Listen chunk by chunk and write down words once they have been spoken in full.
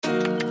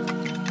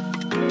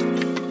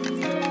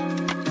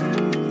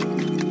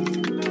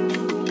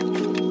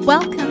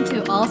Welcome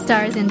to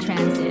Allstars in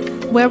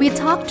Transit, where we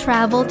talk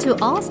travel to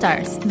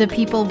Allstars, the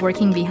people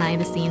working behind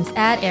the scenes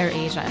at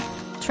AirAsia.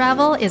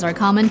 Travel is our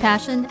common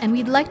passion, and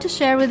we'd like to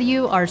share with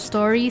you our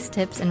stories,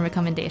 tips, and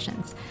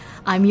recommendations.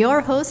 I'm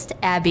your host,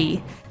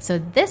 Abby. So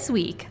this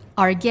week,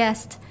 our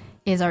guest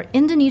is our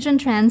Indonesian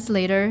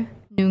translator,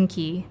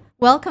 Nungky.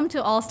 Welcome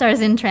to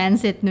Allstars in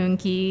Transit,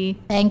 Nungky.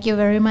 Thank you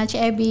very much,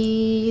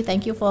 Abby.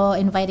 Thank you for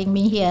inviting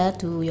me here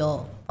to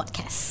your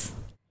podcast.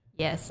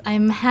 Yes,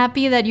 I'm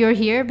happy that you're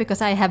here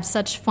because I have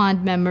such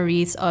fond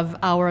memories of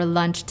our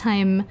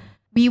lunchtime.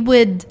 We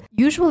would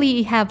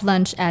usually have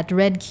lunch at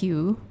Red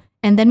Q,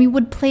 and then we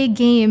would play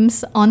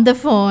games on the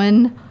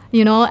phone,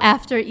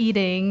 after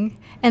eating.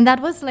 And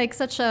that was like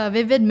such a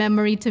vivid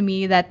memory to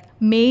me that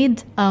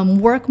made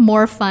work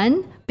more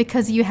fun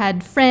because you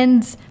had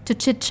friends to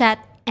chit-chat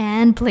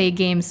and play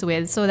games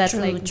with. So that's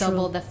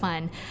double the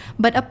fun.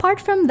 But apart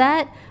from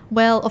that,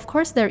 well, of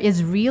course, there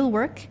is real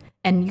work.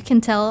 And you can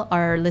tell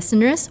our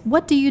listeners,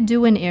 what do you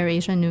do in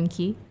AirAsia,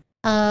 Nungky?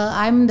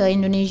 I'm the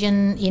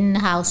Indonesian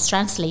in-house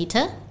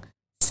translator.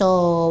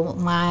 So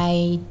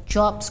my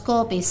job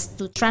scope is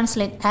to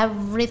translate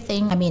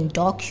everything.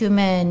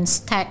 Documents,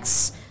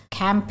 texts,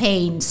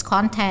 campaigns,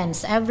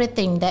 contents,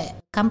 everything that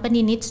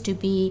company needs to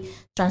be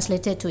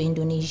translated to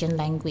Indonesian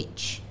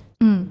language.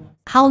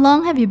 How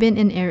long have you been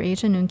in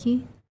AirAsia,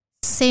 Nungky?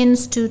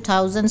 Since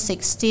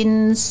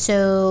 2016,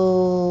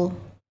 so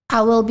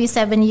I will be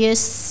 7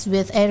 years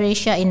with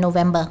AirAsia in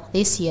November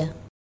this year.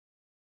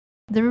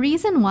 The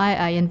reason why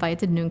I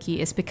invited Nungky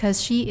is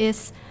because she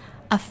is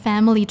a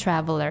family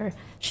traveler.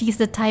 She's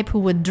the type who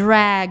would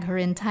drag her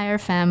entire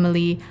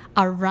family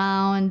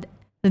around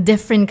the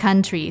different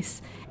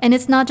countries. And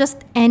it's not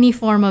just any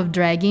form of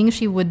dragging.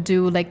 She would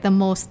do like the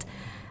most,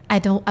 I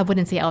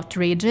wouldn't say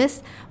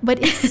outrageous,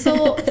 but it's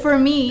so, for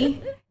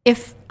me,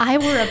 if I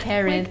were a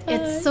parent,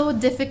 it's so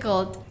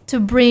difficult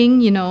to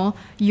bring,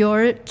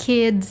 your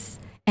kids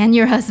and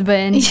your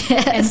husband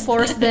and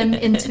force them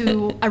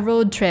into a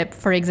road trip,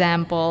 for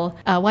example.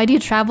 Why do you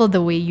travel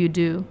the way you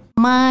do?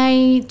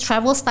 My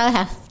travel style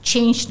has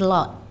changed a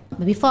lot.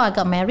 Before I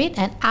got married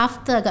and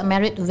after I got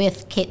married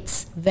with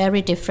kids,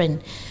 very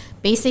different.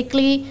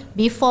 Basically,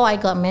 before I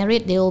got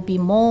married, they will be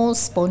more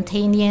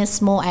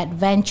spontaneous, more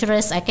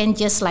adventurous. I can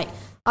just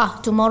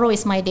tomorrow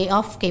is my day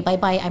off. Okay,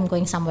 bye-bye, I'm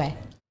going somewhere.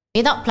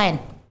 Without plan.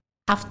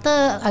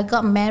 After I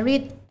got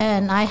married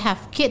and I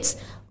have kids,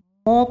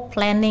 more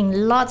planning,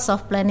 lots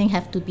of planning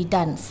have to be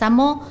done. Some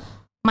more,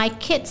 my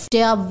kids,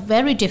 they are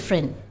very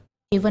different.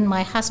 Even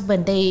my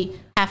husband, they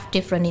have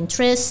different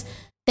interests.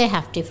 They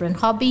have different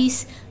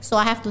hobbies. So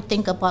I have to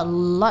think about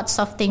lots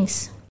of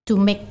things to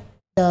make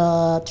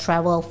the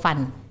travel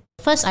fun.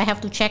 First, I have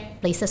to check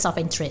places of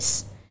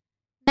interest.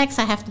 Next,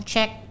 I have to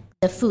check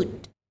the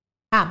food.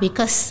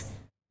 Because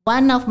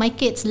one of my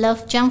kids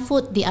loves junk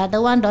food. The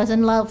other one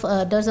doesn't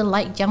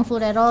like junk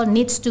food at all,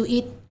 needs to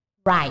eat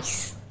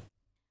rice.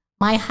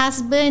 My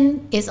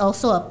husband is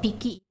also a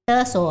picky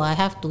eater, so I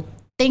have to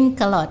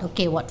think a lot.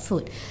 Okay, what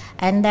food?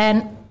 And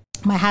then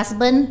my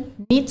husband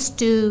needs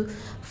to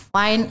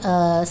find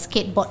a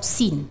skateboard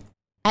scene.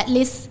 At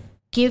least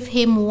give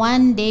him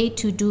 1 day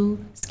to do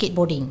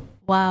skateboarding.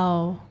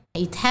 Wow.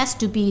 It has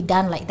to be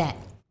done like that.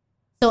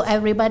 So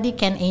everybody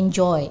can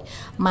enjoy.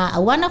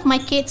 One of my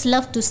kids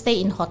loves to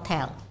stay in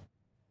hotel.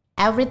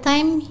 Every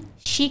time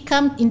she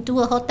comes into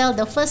a hotel,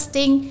 the first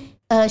thing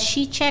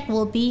she check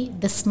will be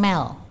the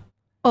smell.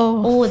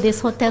 Oh,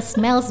 this hotel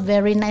smells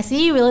very nice.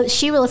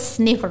 She will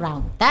sniff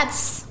around.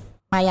 That's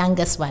my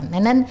youngest one.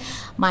 And then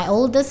my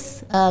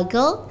oldest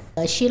girl,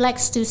 she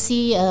likes to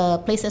see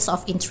places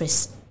of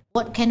interest.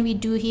 What can we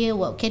do here?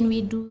 What can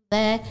we do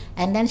there?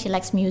 And then she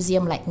likes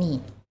museum like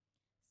me.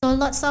 So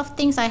lots of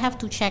things I have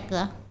to check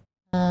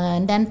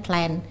and then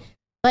plan.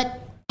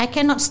 But I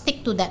cannot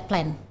stick to that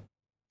plan.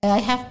 I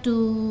have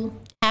to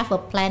have a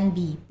plan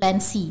B, plan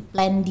C,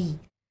 plan D.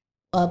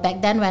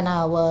 Back then when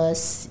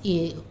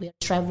we were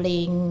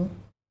traveling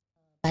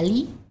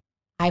Bali,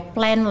 I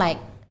planned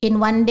in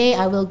 1 day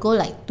I will go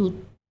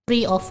to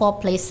 3 or 4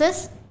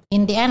 places.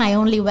 In the end, I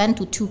only went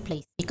to 2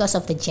 places because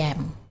of the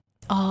jam.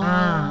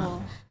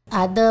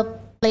 Other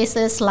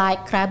places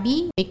like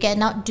Krabi, we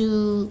cannot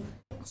do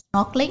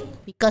snorkeling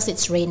because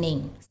it's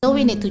raining. So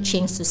we need to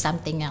change to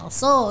something else.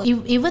 So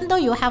even though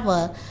you have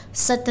a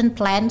certain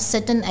plan,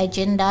 certain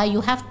agenda,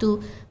 you have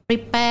to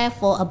prepare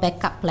for a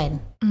backup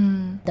plan.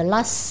 The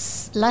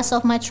last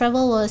of my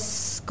travel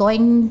was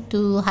going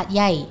to Hat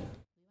Yai.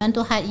 Went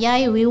to Hat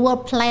Yai, we were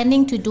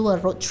planning to do a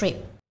road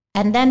trip.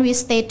 And then we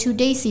stayed 2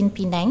 days in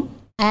Penang.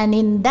 And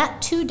in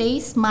that 2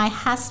 days, my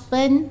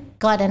husband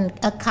got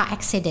a car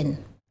accident.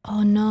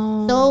 Oh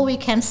no. So we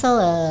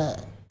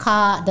canceled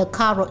the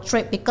car road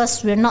trip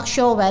because we're not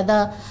sure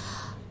whether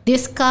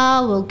this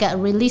car will get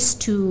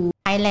released to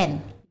Thailand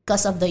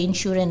because of the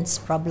insurance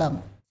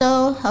problem.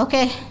 So,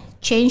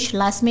 change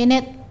last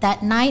minute.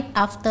 That night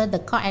after the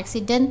car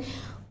accident,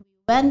 we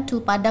went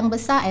to Padang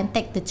Besar and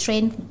take the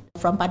train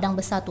from Padang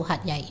Besar to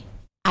Hat Yai.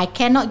 I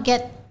cannot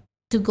get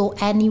to go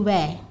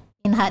anywhere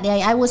in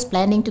Hadiai. I was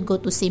planning to go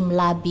to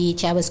Simla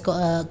Beach. I was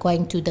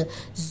going to the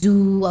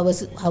zoo.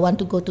 I want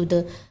to go to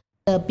the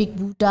big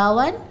Buddha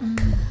one.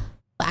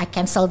 But I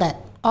canceled that.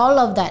 All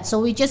of that. So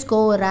we just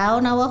go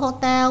around our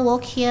hotel,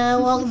 walk here,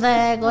 walk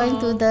there, going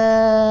to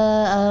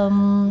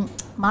the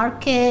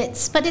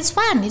markets. But it's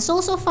fun. It's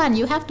also fun.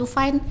 You have to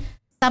find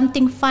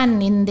something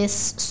fun in these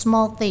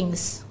small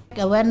things.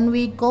 When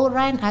we go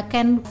around, I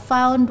can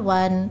found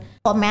one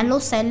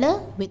pomelo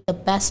seller with the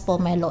best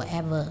pomelo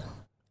ever.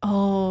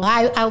 Oh,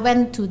 I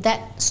went to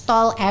that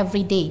stall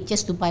every day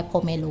just to buy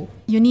pomelo.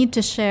 you need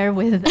to share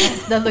with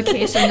us the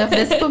location of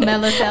this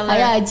pomelo seller.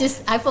 Yeah,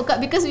 I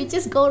forgot because we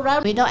just go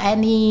around without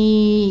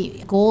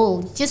any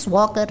goal. Just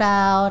walk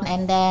around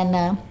and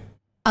then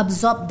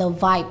absorb the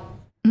vibe.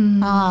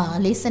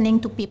 Listening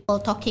to people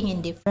talking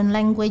in different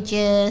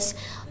languages,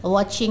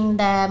 watching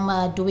them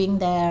doing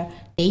their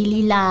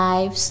daily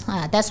lives.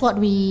 That's what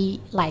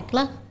we like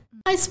lah.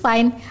 It's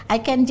fine.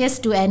 I can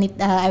just do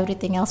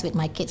everything else with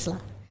my kids lah.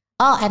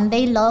 Oh, and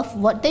they love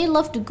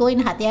to go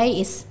in Hatiai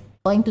is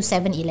going to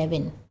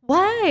 7-Eleven.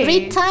 Why?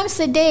 3 times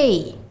a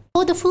day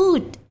for the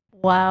food.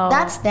 Wow.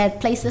 That's their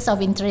places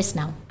of interest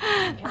now.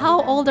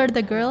 How old are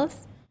the girls?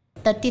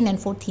 13 and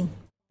 14.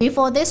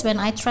 Before this, when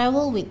I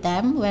travel with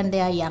them, when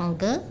they are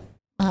younger,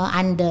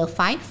 under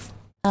 5,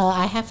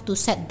 I have to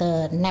set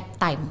the nap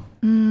time.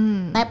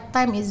 Nap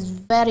time is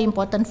very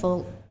important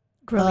for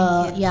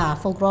Growing kids. Yeah,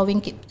 for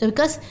growing kids.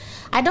 Because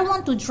I don't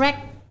want to drag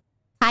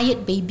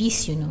tired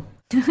babies,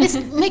 It's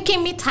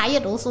making me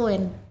tired also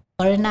and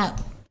burn out.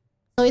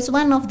 So it's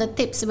one of the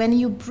tips. When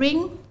you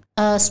bring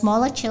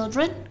smaller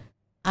children,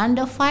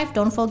 under 5,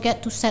 don't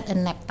forget to set a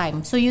nap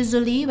time. So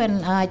usually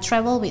when I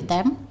travel with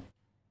them,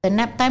 the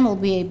nap time will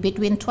be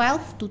between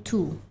 12 to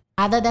 2.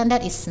 Other than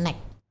that, is snack.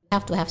 You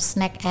have to have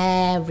snack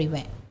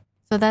everywhere.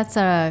 So that's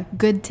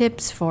good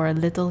tips for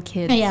little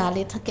kids. Yeah,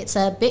 little kids.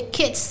 Big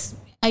kids,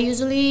 I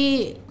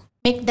usually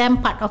make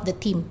them part of the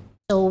team.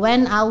 So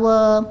when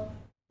our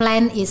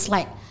plan is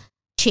like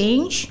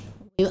change,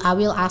 I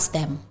will ask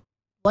them,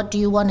 what do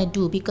you want to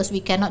do? Because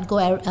we cannot go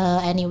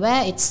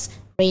anywhere. It's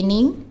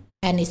raining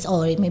and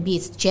maybe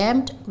it's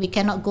jammed. We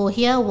cannot go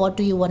here. What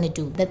do you want to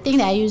do? The thing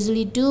that I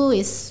usually do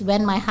is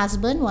when my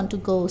husband want to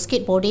go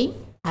skateboarding,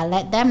 I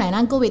let them and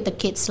I go with the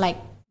kids. Like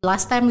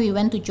last time we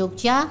went to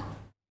Jogja,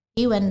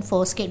 he went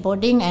for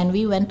skateboarding and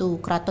we went to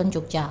Kraton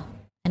Jogja.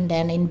 And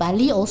then in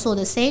Bali also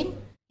the same.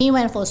 He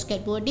went for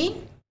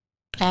skateboarding.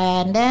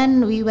 And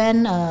then we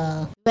went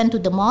to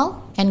the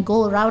mall and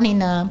go around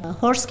in a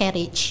horse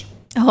carriage.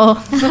 Oh.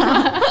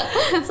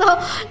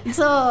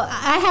 so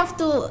I have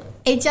to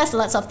adjust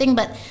lots of things,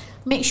 but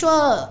make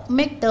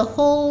the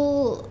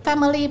whole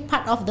family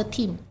part of the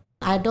team.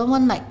 I don't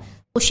want like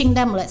pushing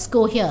them, let's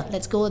go here,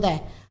 let's go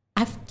there.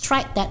 I've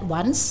tried that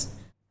once.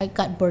 I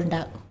got burned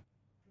out.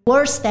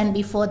 Worse than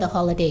before the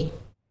holiday.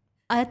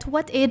 At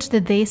what age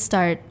did they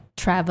start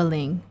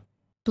traveling?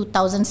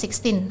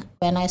 2016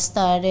 when I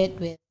started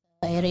with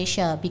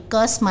AirAsia,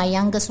 because my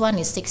youngest one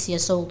is 6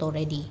 years old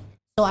already.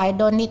 So I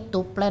don't need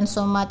to plan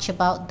so much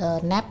about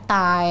the nap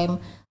time,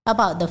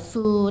 about the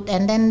food,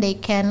 and then they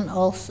can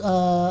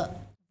also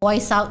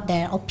voice out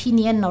their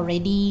opinion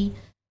already.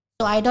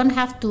 So I don't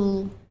have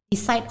to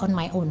decide on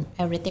my own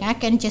everything. I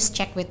can just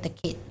check with the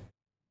kid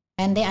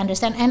and they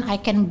understand, and I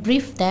can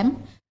brief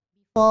them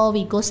before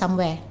we go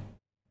somewhere.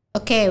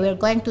 Okay, we're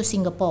going to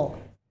Singapore.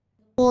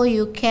 Or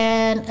you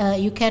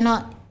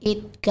cannot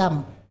eat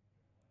gum.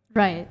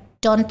 Right.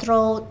 Don't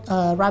throw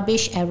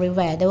rubbish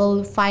everywhere. They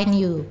will find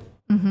you.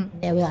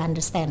 They will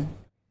understand.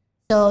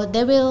 So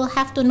they will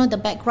have to know the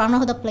background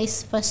of the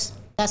place first.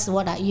 That's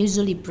what I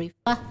usually brief.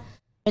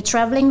 We're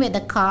traveling with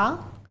the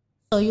car,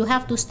 so you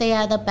have to stay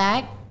at the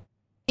back.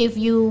 If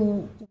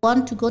you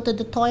want to go to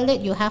the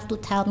toilet, you have to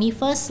tell me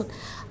first,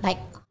 like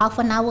half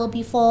an hour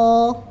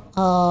before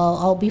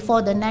or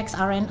before the next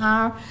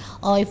R&R.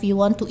 Or if you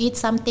want to eat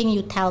something,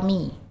 you tell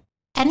me.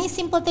 Any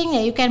simple thing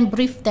that you can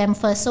brief them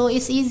first. So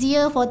it's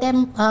easier for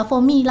them,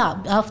 for me lah,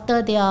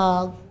 after they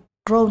are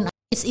grown.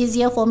 It's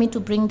easier for me to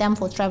bring them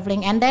for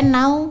traveling. And then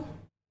now,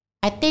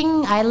 I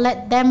think I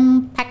let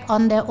them pack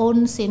on their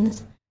own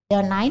since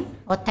they're 9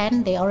 or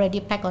 10. They already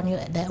pack on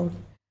their own.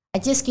 I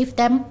just give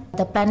them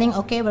the planning.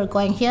 Okay, we're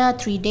going here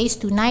 3 days,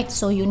 2 nights.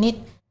 So you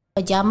need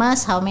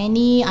pajamas, how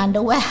many,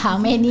 underwear, how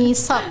many,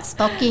 socks,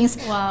 stockings.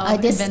 Wow,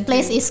 this inventory.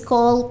 place is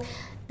cold.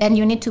 Then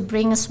you need to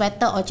bring a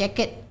sweater or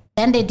jacket.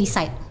 Then they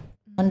decide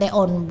on their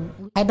own.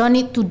 I don't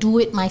need to do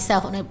it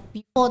myself.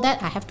 Before that,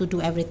 I have to do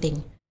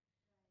everything.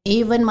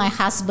 Even my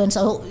husband,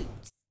 so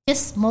it's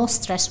just more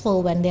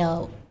stressful when they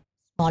are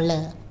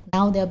smaller.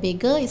 Now they're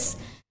bigger.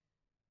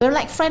 We're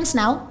like friends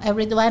now.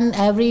 Every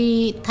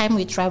time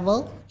we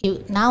travel,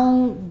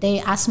 now they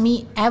ask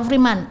me every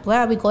month,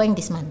 where are we going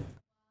this month?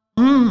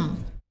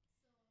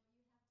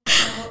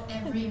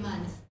 Every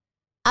month.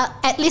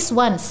 At least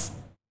once.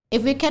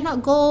 If we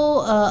cannot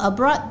go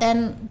abroad,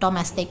 then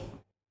domestic.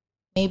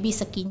 Maybe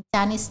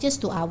Sekinchan is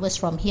just 2 hours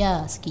from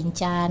here.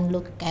 Sekinchan,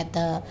 look at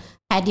the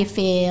paddy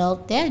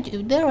field.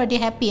 They're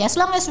already happy as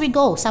long as we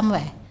go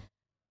somewhere.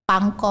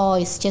 Pangkor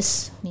is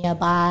just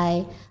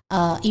nearby.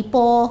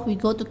 Ipoh, we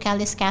go to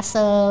Kelly's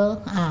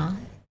Castle.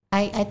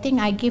 I think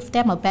I give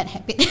them a bad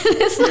habit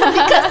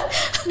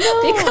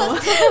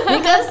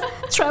because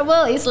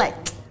travel is like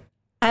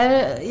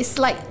it's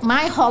like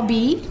my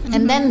hobby,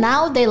 and then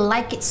now they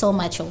like it so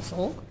much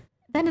also.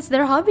 Then it's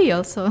their hobby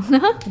also.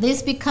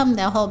 This become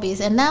their hobbies,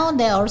 and now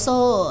they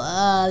also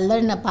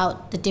learn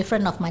about the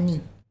difference of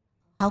money.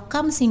 How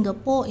come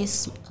Singapore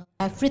is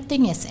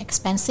everything is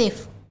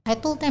expensive? I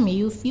told them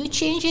if you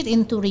change it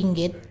into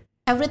ringgit,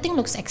 everything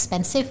looks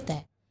expensive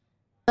there.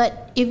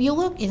 But if you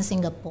work in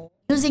Singapore,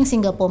 using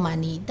Singapore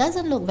money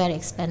doesn't look very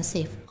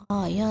expensive.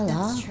 Oh, yeah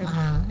lah. That's true.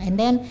 And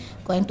then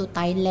going to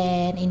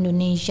Thailand,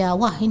 Indonesia.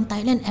 Wow, in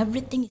Thailand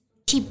everything is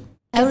cheap. Is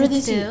it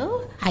Everything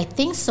still? I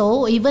think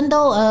so. Even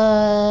though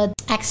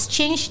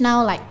exchange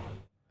now like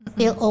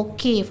still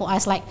okay for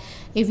us. Like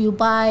if you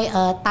buy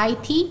Thai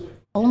tea,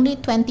 only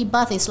 20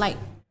 baht is like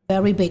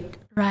very big.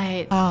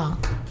 Right.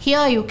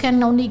 Here you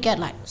can only get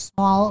like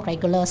small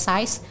regular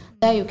size.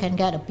 There you can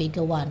get a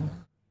bigger one.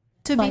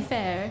 To be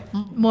fair,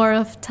 more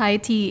of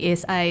Thai tea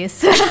is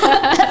ice.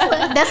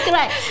 That's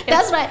correct.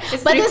 That's right.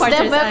 It's But it's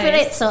their 3/4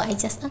 favorite, ice. so I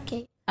just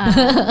okay. So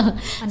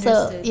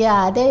Understood.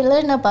 yeah, they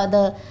learn about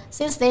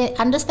since they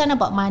understand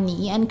about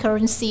money and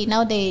currency.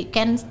 Now they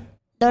can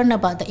learn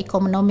about the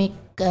economic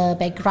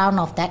background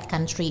of that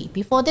country.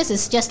 Before this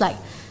is just like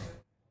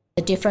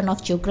the difference of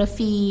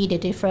geography, the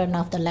difference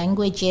of the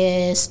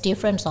languages,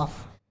 difference of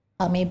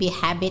maybe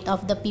habit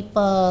of the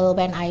people.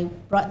 When I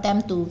brought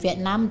them to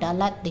Vietnam,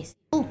 Dalat, they say,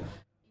 oh,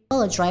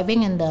 people are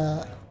driving in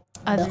the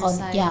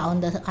Side.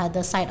 on the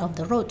other side of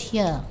the road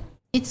here.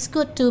 It's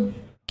good to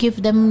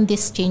give them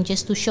these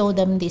changes, to show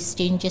them these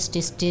changes,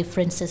 these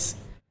differences.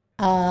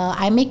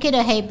 I make it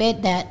a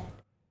habit that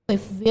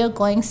if we're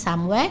going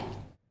somewhere,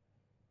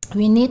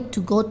 we need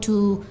to go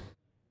to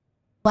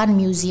one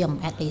museum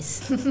at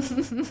least.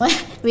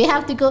 We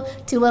have to go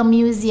to a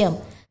museum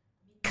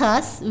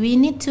because we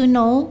need to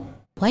know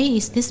why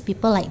is this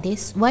people like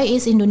this? Why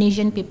is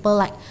Indonesian people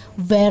like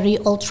very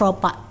ultra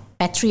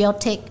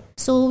patriotic?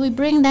 So we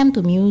bring them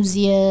to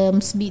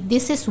museums.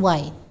 This is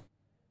why.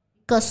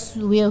 Because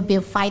we have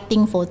been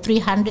fighting for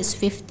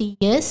 350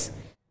 years.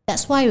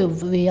 That's why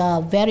we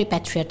are very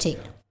patriotic.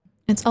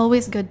 It's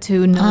always good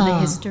to know the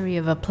history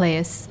of a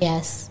place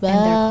Yes. and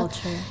their Well,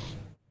 culture.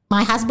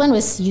 my husband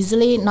was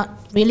usually not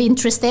really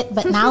interested,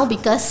 but now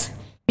because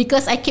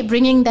I keep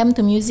bringing them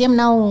to museum,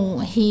 now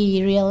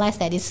he realized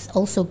that it's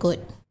also good.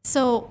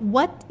 So,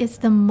 what is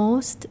the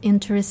most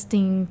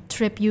interesting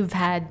trip you've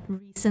had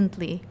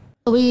recently?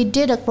 We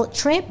did a road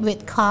trip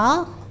with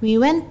car. We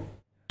went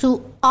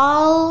to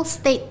all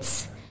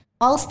states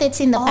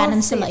in the All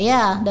peninsula. states?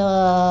 Yeah,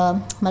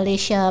 the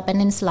Malaysia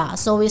peninsula.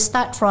 So we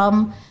start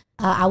from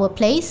our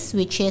place,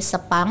 which is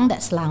Sepang,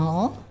 that's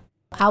Selangor.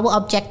 Our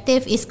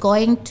objective is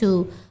going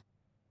to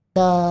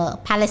the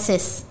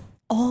palaces.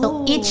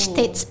 So each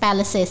state's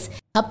palaces.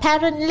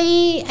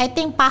 Apparently, I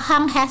think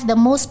Pahang has the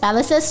most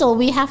palaces, so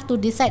we have to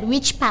decide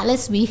which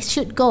palace we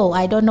should go.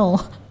 I don't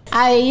know.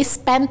 I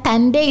spent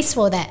 10 days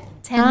for that.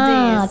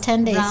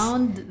 10 days.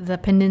 Round the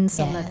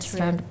peninsula Yes, trip.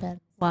 round the pen.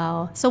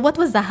 Wow. So, what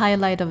was the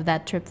highlight of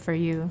that trip for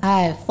you?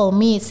 For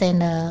me, it's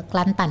in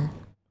Kelantan.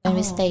 When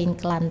we stay in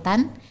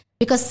Kelantan,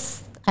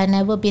 because I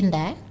never been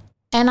there,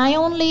 and I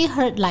only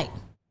heard like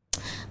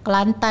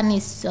Kelantan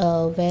is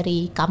a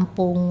very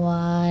kampung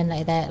one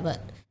like that.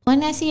 But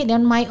when I see it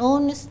on my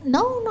own,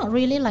 no, not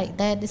really like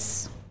that.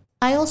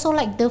 I also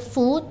like the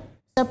food,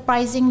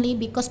 surprisingly,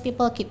 because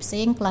people keep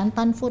saying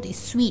Kelantan food is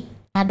sweet.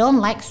 I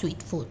don't like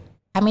sweet food.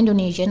 I'm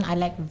Indonesian. I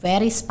like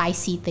very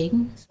spicy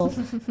things. So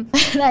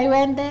when I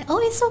went there,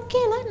 oh, it's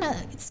okay lah.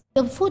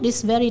 The food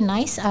is very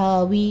nice.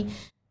 We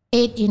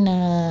ate in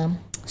a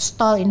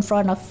stall in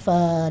front of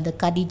the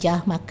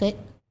Khadijah market.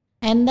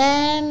 And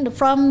then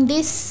from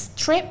this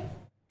trip,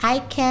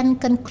 I can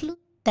conclude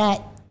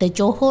that the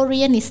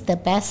Johorian is the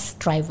best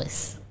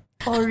drivers.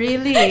 Oh,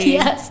 really?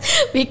 Yes,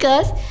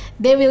 because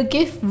they will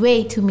give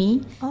way to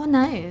me. Oh,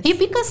 nice.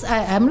 Because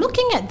I'm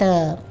looking at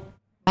the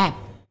map.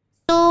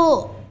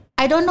 So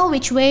I don't know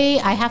which way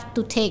I have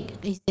to take.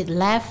 Is it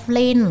left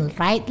lane,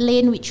 right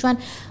lane, which one?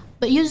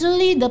 But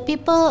usually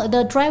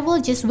the driver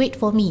just wait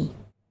for me.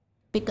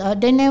 Because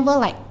they never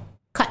like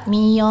cut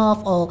me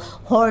off or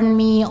horn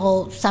me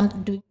or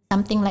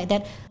something like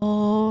that.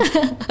 Oh.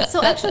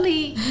 So,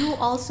 actually, you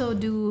also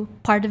do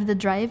part of the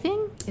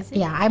driving? Is it?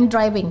 Yeah, I'm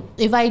driving.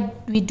 If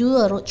we do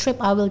a road trip,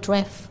 I will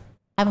drive.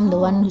 I'm the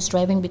one who's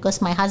driving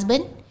because my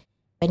husband,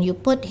 when you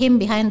put him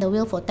behind the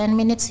wheel for 10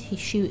 minutes,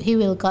 he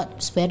will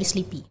get very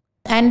sleepy.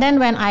 And then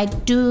when I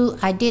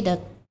did a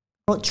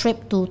road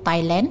trip to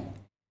Thailand.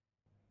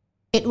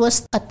 It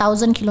was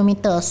 1,000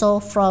 kilometers. So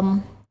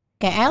from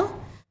KL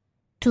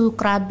to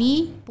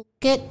Krabi,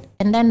 Phuket,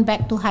 and then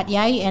back to Hat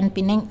Yai and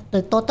Penang.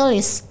 The total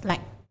is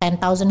like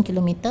 10,000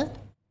 kilometers.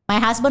 My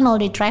husband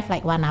only drive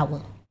like 1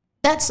 hour.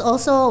 That's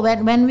also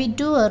when we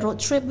do a road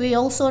trip, we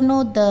also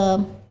know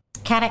the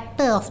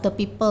character of the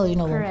people,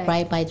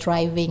 by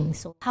driving.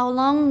 So How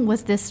long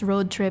was this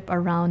road trip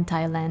around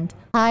Thailand?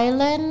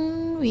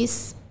 Thailand, we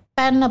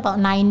spent about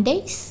 9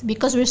 days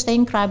because we're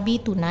staying Krabi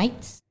 2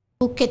 nights.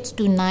 Phuket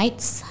 2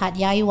 nights, Hat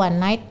Yai 1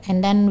 night, and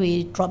then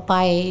we drop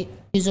by.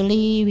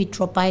 Usually we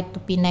drop by to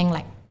Penang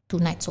like 2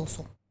 nights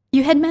also.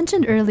 You had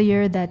mentioned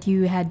earlier that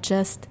you had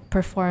just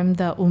performed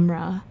the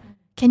Umrah.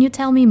 Can you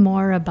tell me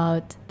more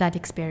about that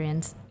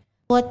experience?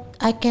 What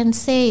I can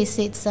say is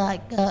it's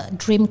like a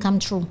dream come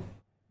true.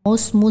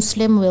 Most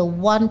Muslim will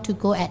want to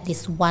go at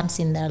least once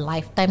in their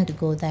lifetime to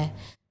go there,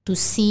 to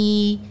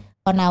see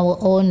on our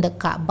own the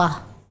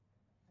Kaabah,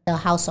 the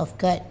house of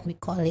God, we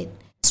call it.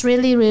 It's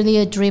really, really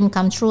a dream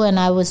come true, and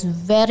I was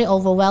very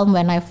overwhelmed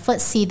when I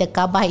first see the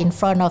Kaabah in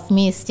front of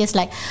me. It's just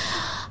like,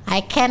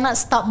 I cannot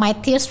stop my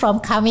tears from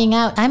coming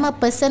out. I'm a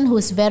person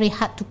who's very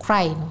hard to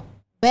cry,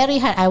 very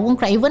hard. I won't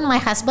cry. Even my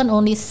husband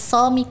only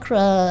saw me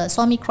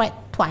cry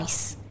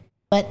twice.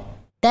 But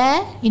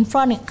there, in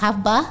front of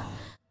Kaabah,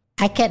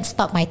 I can't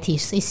stop my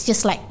tears. It's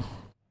just like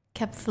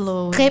Kept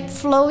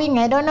flowing.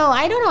 I don't know.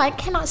 I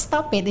cannot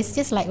stop it. It's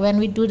just like when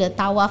we do the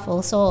tawaf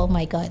also. Oh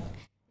my God,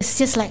 it's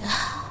just like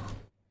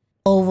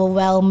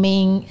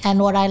overwhelming. And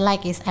what I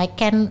like is I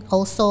can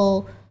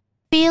also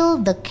feel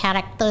the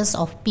characters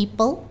of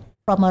people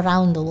from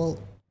around the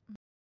world.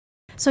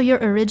 So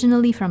you're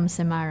originally from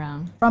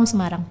Semarang. From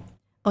Semarang.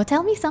 Oh,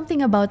 tell me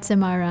something about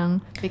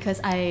Semarang,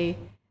 because I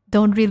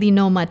don't really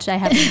know much. I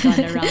haven't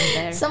gone around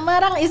there.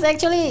 Semarang is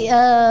actually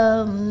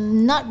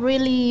not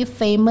really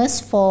famous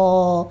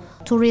for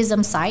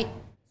tourism site.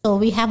 So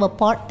we have a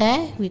port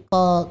there, we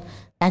call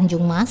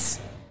Tanjung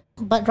Mas.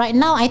 But right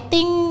now, I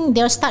think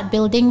they'll start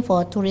building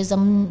for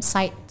tourism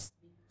sites.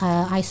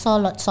 I saw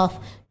lots of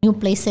new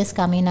places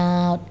coming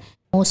out.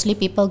 Mostly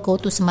people go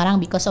to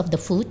Semarang because of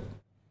the food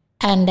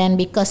and then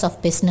because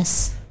of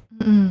business.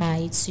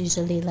 It's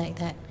usually like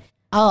that.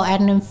 Oh,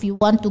 and if you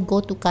want to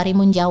go to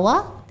Karimun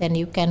Jawa, then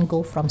you can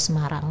go from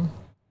Semarang.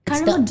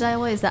 Karimun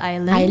Jawa is the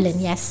island?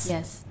 Island, yes.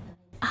 Yes.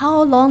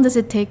 How long does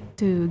it take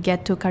to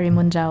get to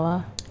Karimun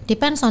Jawa?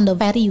 Depends on the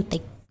ferry you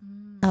take.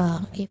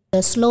 If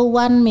the slow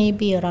one,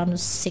 maybe around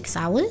 6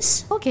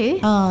 hours. Okay.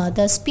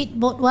 The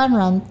speedboat one,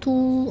 around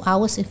 2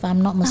 hours, if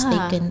I'm not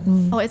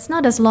mistaken. Oh, it's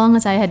not as long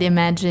as I had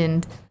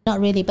imagined. Not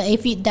really, but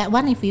if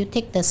you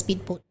take the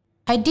speedboat.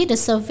 I did a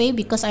survey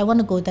because I want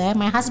to go there.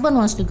 My husband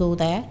wants to go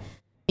there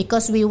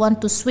because we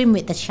want to swim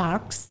with the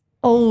sharks.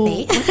 Oh,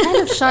 what kind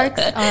of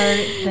sharks are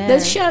there? The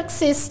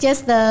sharks is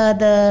just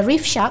the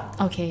reef shark.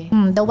 Okay.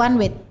 The one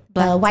with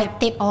the white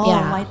tip. Oh,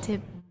 yeah. white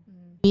tip.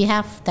 We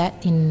have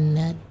that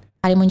in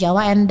Karimun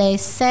Jawa, and they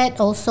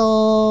said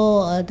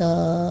also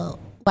the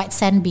white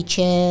sand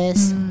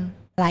beaches,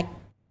 like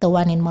the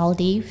one in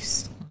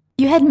Maldives.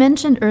 You had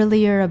mentioned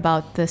earlier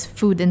about this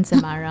food in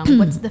Semarang.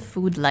 What's the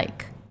food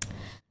like?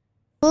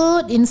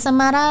 Food in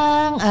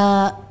Semarang,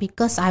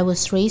 because I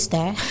was raised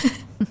there.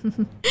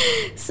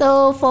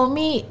 So for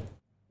me,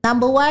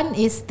 number one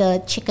is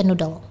the chicken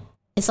noodle.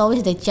 It's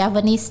always the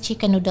Javanese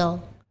chicken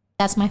noodle.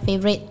 That's my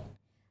favorite.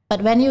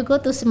 But when you go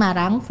to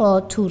Semarang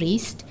for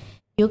tourists,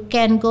 you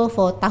can go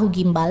for tahu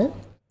gimbal.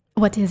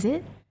 What is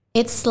it?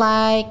 It's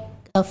like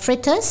a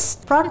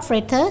prawn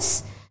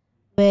fritters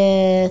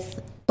with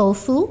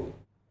tofu,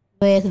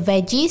 with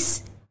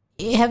veggies.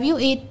 Have you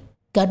eat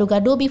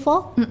gado-gado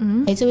before?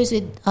 It's always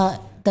with,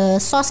 the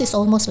sauce is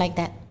almost like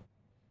that.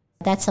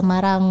 That's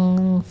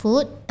Semarang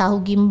food,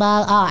 tahu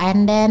gimbal.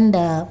 And then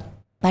the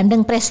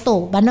bandeng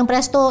presto. Bandeng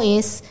presto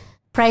is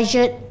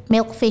pressured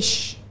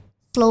milkfish,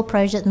 slow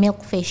pressured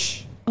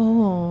milkfish.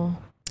 Oh.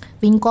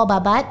 Wingko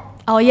babat.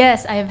 Oh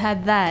yes, I've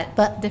had that.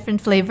 But different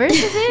flavors,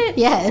 is it?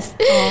 Yes.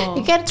 Oh.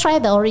 You can try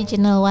the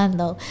original one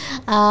though.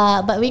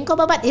 But wingko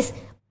babat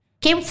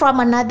came from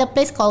another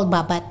place called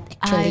Babat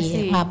actually. I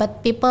see.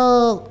 But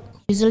people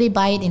usually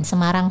buy it in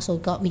Semarang, so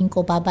got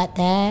wingko babat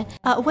there.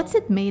 What's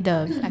it made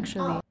of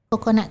actually?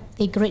 Coconut.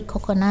 They grate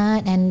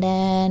coconut, and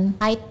then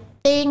I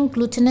think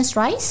glutinous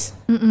rice,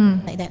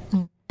 like that.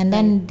 And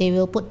then they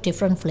will put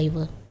different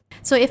flavor.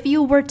 So if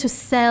you were to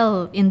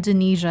sell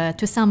Indonesia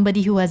to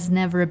somebody who has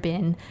never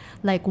been,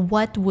 like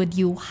what would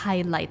you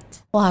highlight?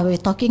 Wow, we're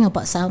talking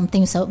about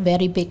something so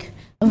very big,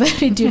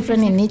 very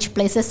different in each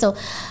places. So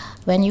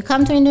when you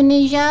come to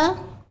Indonesia,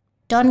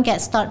 don't get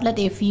startled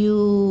if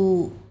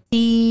you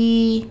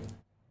see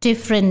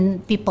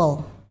different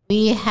people.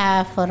 We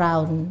have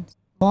around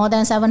more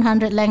than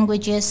 700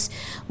 languages.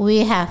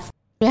 We have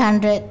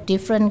 300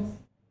 different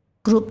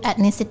group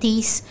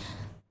ethnicities.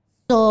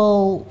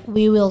 So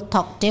we will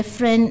talk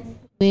different,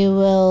 we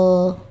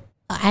will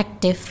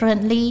act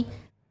differently,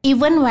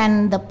 even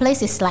when the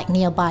place is like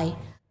nearby.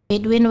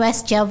 Between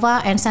West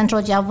Java and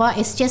Central Java,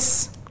 it's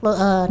just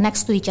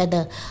next to each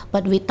other,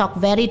 but we talk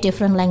very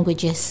different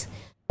languages.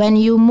 When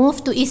you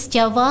move to East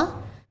Java,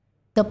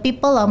 the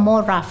people are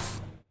more rough.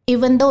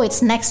 Even though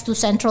it's next to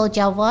Central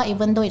Java,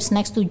 even though it's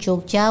next to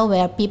Jogja,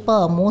 where people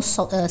are more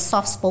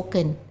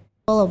soft-spoken.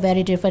 People are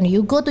very different.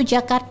 You go to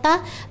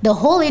Jakarta, the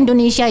whole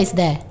Indonesia is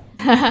there.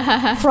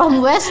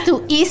 From west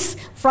to east,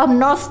 from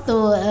north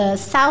to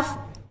south,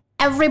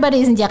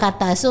 everybody is in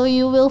Jakarta. So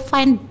you will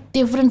find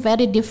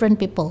very different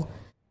people.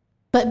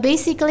 But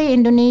basically,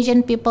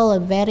 Indonesian people are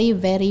very,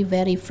 very,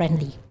 very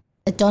friendly.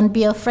 Don't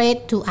be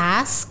afraid to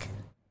ask.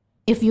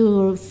 If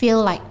you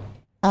feel like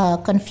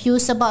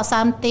confused about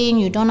something,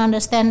 you don't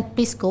understand,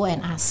 please go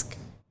and ask.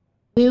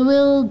 We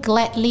will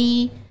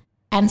gladly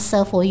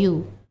answer for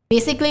you.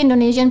 Basically,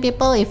 Indonesian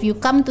people, if you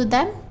come to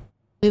them,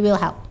 we will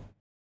help.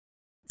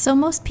 So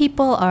most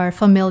people are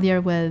familiar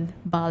with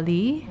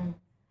Bali,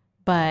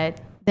 but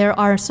there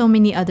are so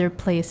many other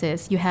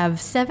places. You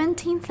have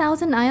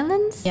 17,000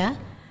 islands? Yeah.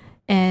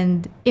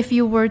 And if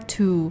you were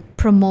to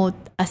promote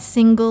a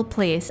single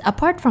place,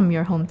 apart from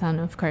your hometown,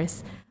 of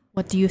course,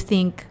 what do you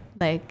think,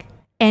 like,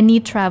 any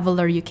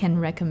traveler you can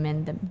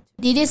recommend them?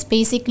 It is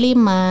basically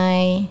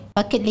my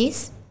bucket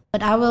list,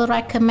 but I will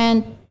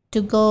recommend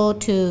to go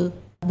to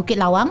Bukit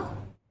Lawang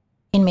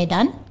in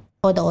Medan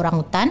for the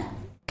orangutan.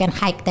 You can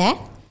hike there.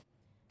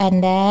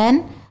 And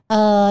then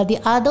the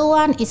other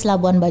one is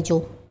Labuan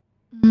Bajo,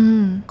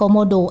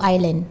 Komodo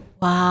Island.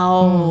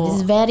 Wow.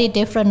 It's very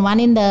different. One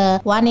in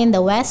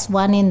the west,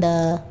 one in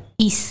the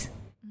east.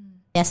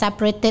 They're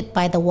separated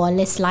by the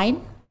Wallace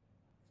line.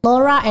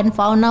 Flora and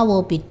fauna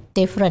will be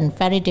different,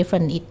 very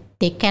different.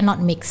 They cannot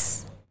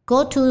mix.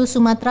 Go to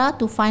Sumatra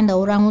to find the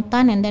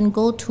orangutan, and then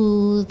go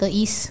to the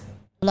east,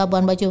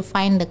 Labuan Bajo,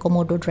 find the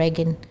Komodo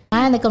dragon.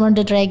 And the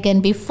Komodo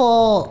dragon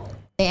before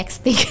they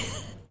extinct.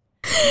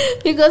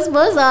 Because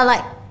birds are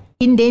like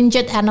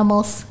endangered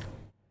animals.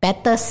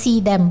 Better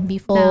see them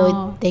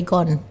before they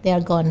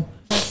are gone.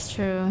 That's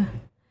true.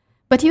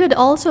 But you had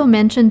also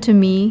mentioned to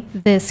me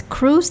this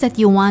cruise that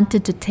you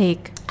wanted to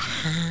take.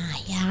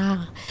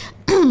 Yeah.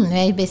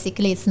 Well,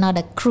 basically, it's not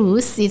a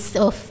cruise. It's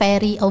a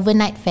ferry,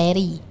 overnight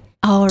ferry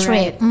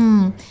trip.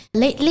 Right.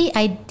 Lately,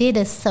 I did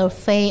a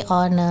survey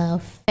on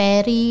a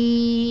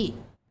ferry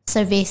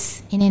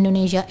service in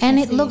Indonesia, and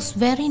it looks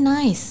very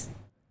nice.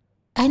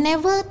 I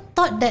never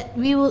thought that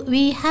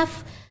we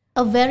have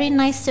a very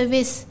nice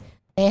service.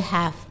 They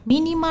have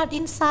mini mart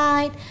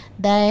inside.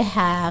 They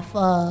have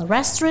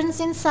restaurants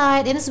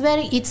inside, and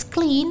it's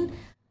clean.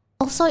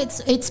 Also,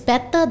 it's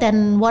better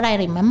than what I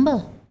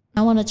remember.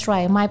 I want to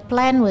try. My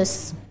plan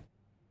was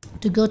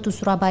to go to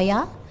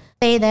Surabaya,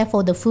 stay there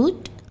for the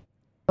food.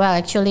 Well,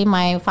 actually,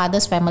 my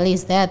father's family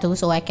is there too,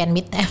 so I can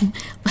meet them.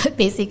 But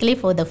basically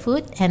for the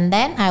food, and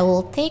then I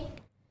will take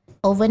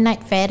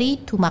overnight ferry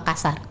to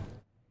Makassar.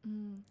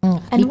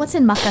 And what's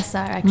in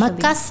Makassar, actually?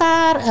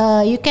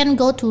 Makassar, you can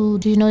go to,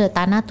 do you know the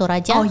Tanah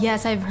Toraja? Oh,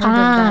 yes, I've heard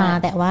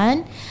of that. That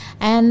one.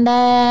 And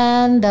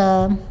then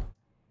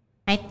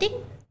I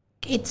think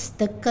it's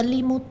the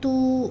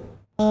Kelimutu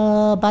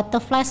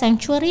Butterfly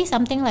Sanctuary,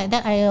 something like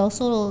that. I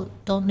also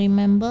don't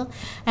remember.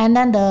 And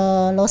then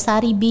the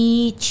Losari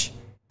Beach.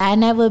 I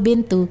never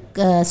been to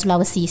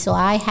Sulawesi, so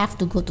I have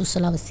to go to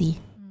Sulawesi.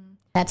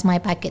 That's my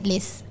bucket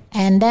list.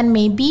 And then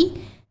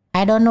maybe,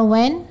 I don't know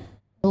when,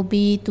 will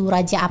be to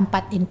Raja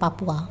Ampat in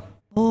Papua.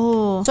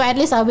 Oh, so at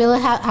least I've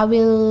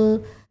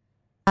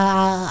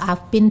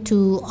been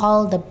to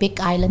all the big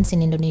islands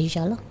in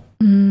Indonesia.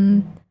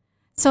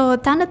 So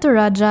Tanah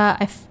Toraja,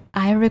 if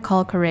I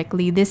recall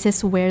correctly, this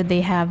is where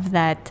they have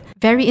that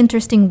very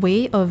interesting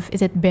way of,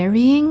 is it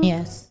burying?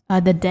 Yes.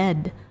 The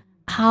dead.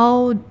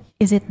 How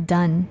is it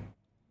done?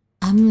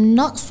 I'm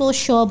not so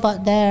sure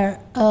about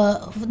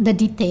the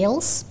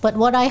details, but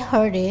what I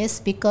heard is,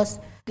 because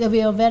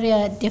we are very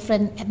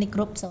different ethnic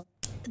groups, so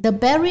the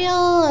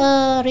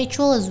burial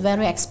ritual is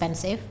very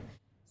expensive.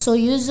 So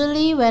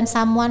usually when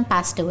someone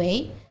passed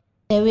away,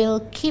 they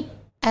will keep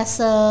as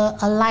a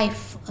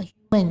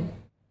human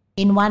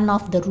in one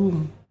of the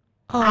room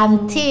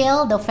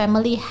until the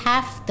family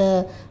have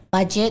the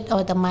budget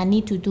or the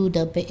money to do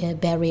the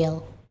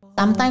burial.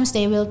 Sometimes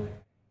they will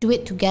do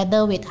it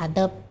together with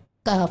other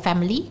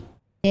family.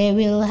 They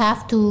will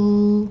have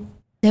to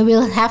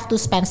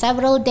spend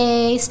several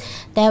days.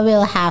 They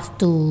will have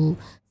to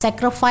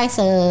sacrifice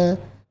a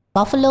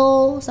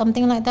buffalo,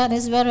 something like that.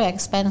 Is very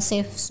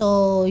expensive.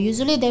 So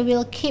usually they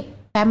will keep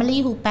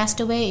family who passed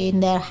away in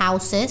their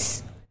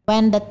houses.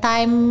 When the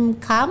time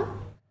come,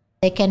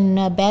 they can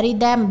bury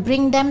them,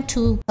 bring them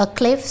to a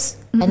cliffs,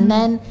 and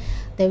then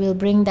they will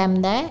bring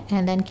them there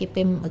and then keep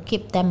them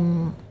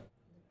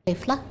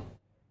cliff lah.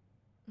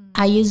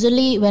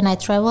 When I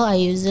travel, I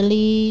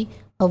usually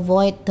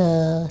avoid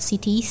the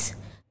cities,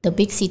 the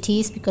big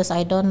cities, because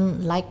I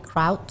don't like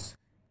crowds.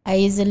 I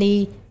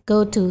usually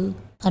go to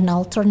an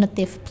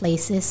alternative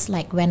places.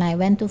 Like when I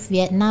went to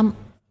Vietnam,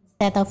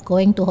 instead of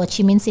going to Ho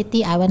Chi Minh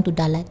City, I went to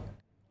Dalat.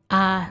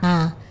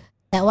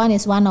 That one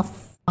is one of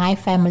my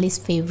family's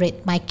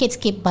favorite. My kids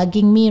keep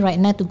bugging me right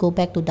now to go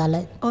back to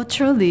Dalat. Oh,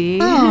 truly?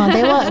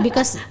 They were,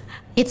 because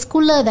it's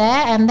cooler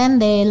there, and then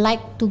they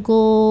like to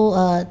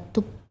go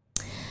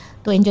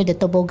to enjoy the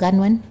toboggan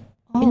one.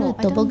 You know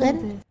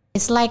toboggan?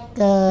 It's like is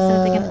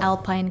that like an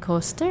alpine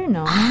coaster?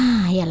 No.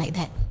 Yeah, like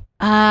that.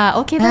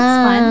 Okay, that's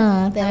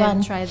fun.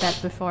 I've tried that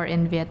before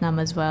in Vietnam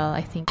as well.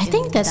 I think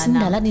that's in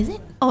Dalat, is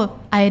it? Oh,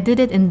 I did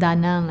it in Da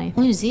Nang, I think.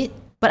 Oh, is it?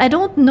 But I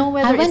don't know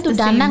whether I went it's to the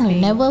Da same Nang, thing.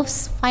 never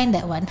find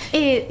that one.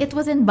 It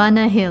was in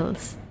Bana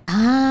Hills.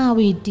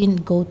 We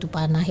didn't go to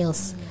Bana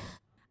Hills.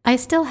 I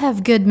still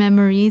have good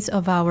memories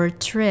of our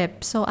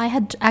trip. So I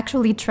had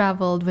actually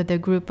traveled with a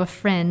group of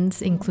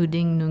friends,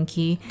 including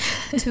Nungky,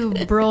 to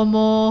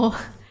Bromo.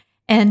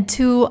 And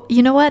to,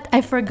 you know what?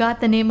 I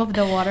forgot the name of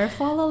the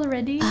waterfall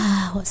already.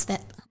 What's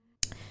that?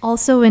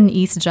 Also in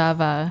East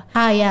Java.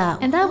 Yeah.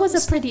 And that was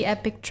a pretty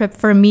epic trip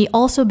for me,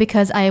 also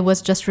because I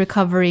was just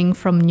recovering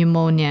from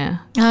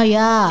pneumonia.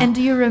 Yeah. And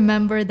do you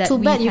remember that Too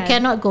bad you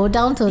cannot go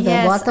down to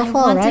the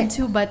waterfall, I wanted right?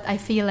 to, but I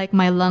feel like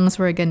my lungs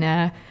were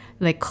gonna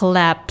like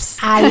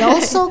collapse. I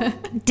also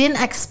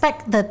didn't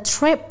expect the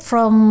trip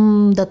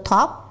from the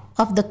top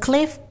of the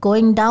cliff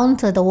going down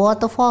to the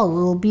waterfall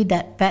will be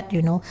that bad,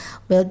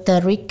 with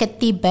the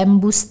rickety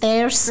bamboo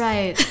stairs.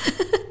 Right.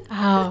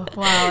 Oh,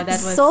 wow. That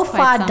was so quite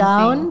far something.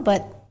 down,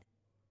 but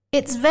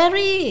it's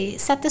very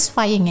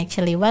satisfying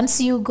actually.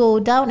 Once you go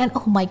down and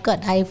oh my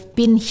God, I've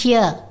been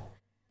here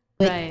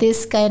with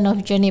this kind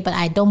of journey, but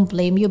I don't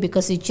blame you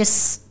because you're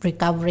just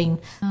recovering.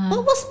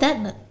 What was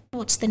that?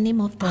 What's the name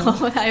of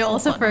the... I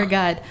also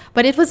forgot.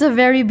 But it was a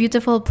very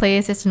beautiful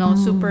place. It's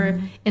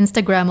super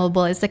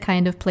Instagrammable. It's the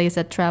kind of place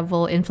that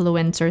travel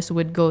influencers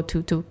would go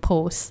to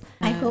post.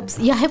 I hope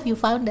so. Yeah, have you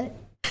found it?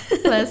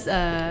 Plus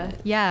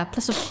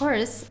of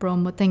course,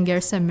 Bromo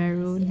Tengger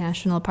Semeru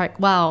National Park.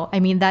 Wow,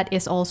 I mean, that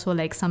is also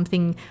like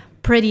something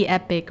pretty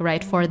epic,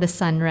 right? For the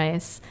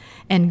sunrise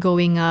and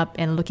going up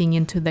and looking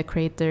into the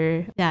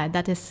crater. Yeah,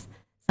 that is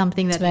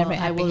something that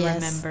I will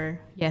remember.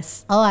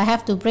 Yes. Oh, I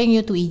have to bring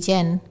you to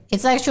Ijen.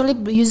 It's actually,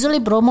 usually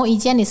Bromo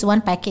Ijen is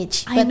one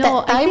package. I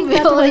know. That time I think we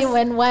that only was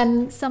went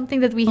one. something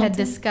that we had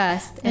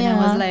discussed. And I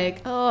was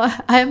like,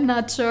 I'm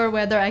not sure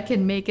whether I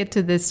can make it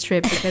to this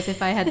trip because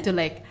if I had to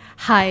like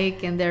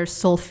hike and there's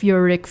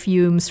sulfuric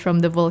fumes from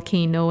the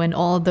volcano and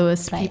all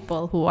those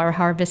people who are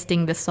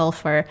harvesting the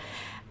sulfur,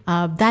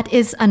 that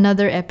is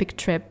another epic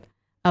trip.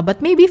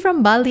 But maybe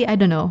from Bali, I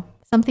don't know,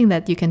 something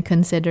that you can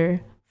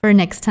consider for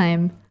next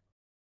time.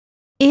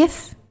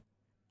 If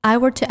I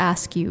were to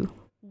ask you,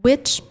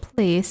 which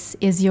place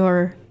is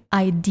your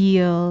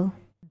ideal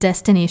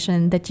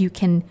destination that you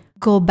can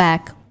go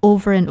back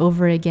over and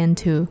over again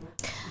to,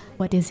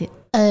 what is it?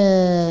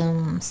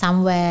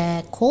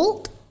 Somewhere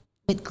cold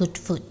with good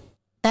food.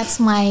 That's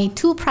my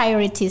two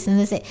priorities. And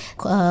they say,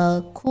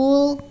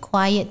 cool,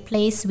 quiet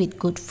place with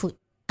good food.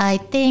 I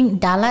think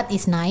Dalat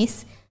is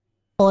nice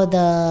for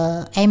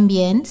the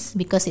ambience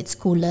because it's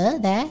cooler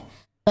there.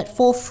 But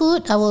for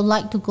food, I would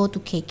like to go to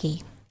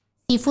KK.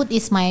 Seafood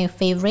is my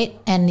favorite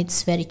and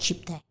it's very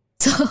cheap there.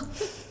 So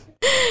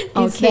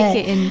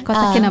KK in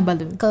Kota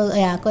Kinabalu.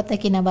 Kota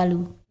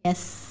Kinabalu.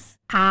 Yes.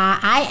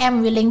 I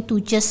am willing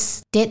to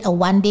just date a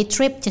one-day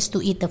trip just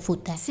to eat the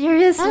food there.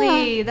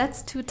 Seriously,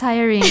 that's too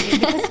tiring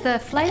because the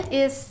flight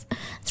is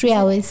 3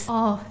 hours.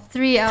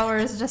 3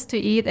 hours just to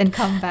eat and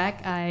come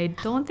back. I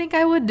don't think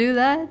I would do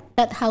that.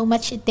 But how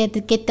much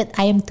dedicated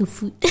I am to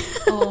food.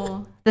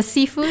 The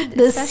seafood?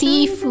 The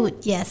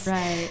seafood, yes.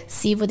 Right.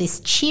 Seafood is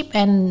cheap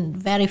and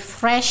very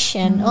fresh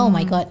and oh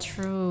my God.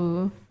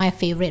 True. My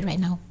favorite right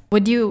now.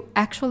 Would you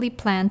actually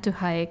plan to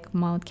hike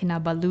Mount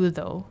Kinabalu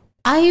though?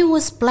 I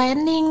was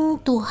planning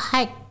to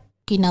hike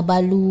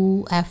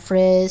Kinabalu,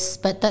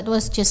 Everest, but that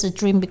was just a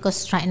dream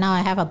because right now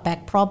I have a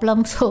back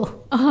problem.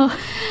 So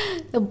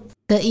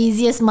the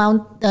easiest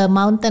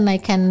mountain I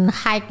can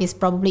hike is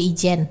probably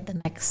Ijen, the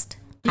next.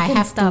 I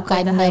have to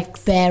kind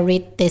of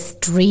bury this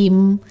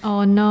dream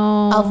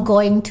of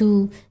going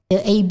to the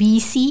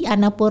ABC,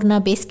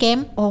 Annapurna Base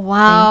Camp. Oh,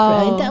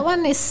 wow. That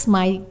one is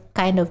my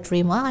kind of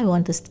dream. I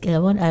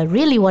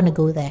really want to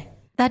go there.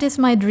 That is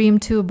my dream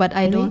too, but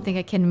I don't think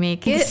I can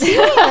make it.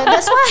 Yeah,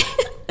 that's why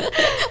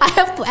I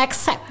have to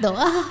accept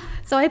though.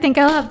 So I think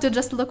I'll have to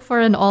just look for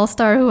an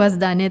all-star who has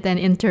done it and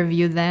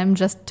interview them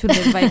just to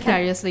live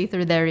vicariously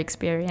through their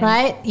experience.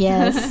 Right?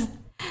 Yes.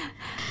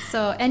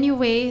 So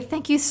anyway,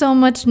 thank you so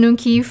much,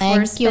 Nungky,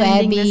 for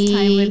spending this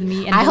time with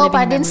me. And I hope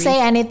I didn't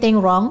say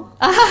anything wrong.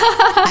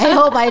 I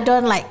hope I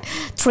don't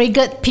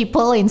triggered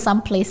people in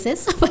some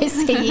places by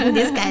saying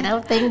this kind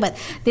of thing. But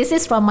this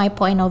is from my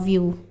point of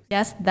view.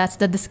 Yes, that's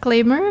the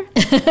disclaimer.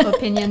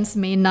 Opinions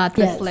may not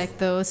reflect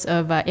those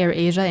of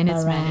AirAsia and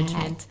its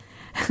management.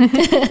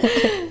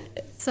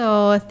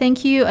 So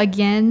thank you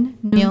again,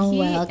 Nungky. You're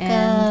welcome.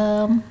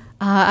 And,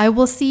 I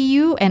will see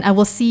you and I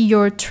will see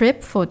your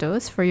trip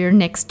photos for your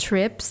next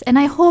trips. And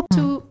I hope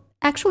to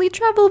actually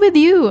travel with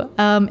you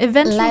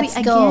eventually. Let's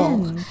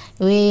again.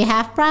 Go. We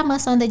have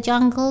promise on the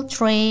jungle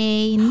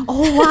train.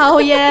 Oh, wow.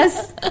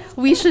 Yes.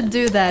 We should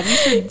do that. We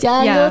should,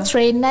 jungle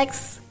train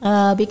next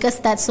because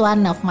that's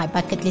one of my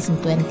bucket list in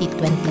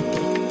 2023.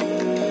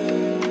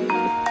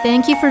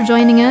 Thank you for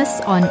joining us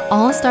on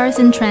All Stars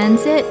in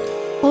Transit.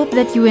 Hope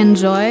that you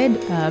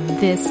enjoyed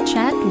this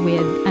chat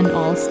with an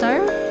all-star.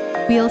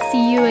 We'll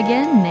see you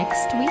again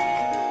next week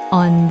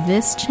on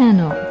this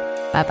channel.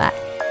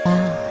 Bye-bye.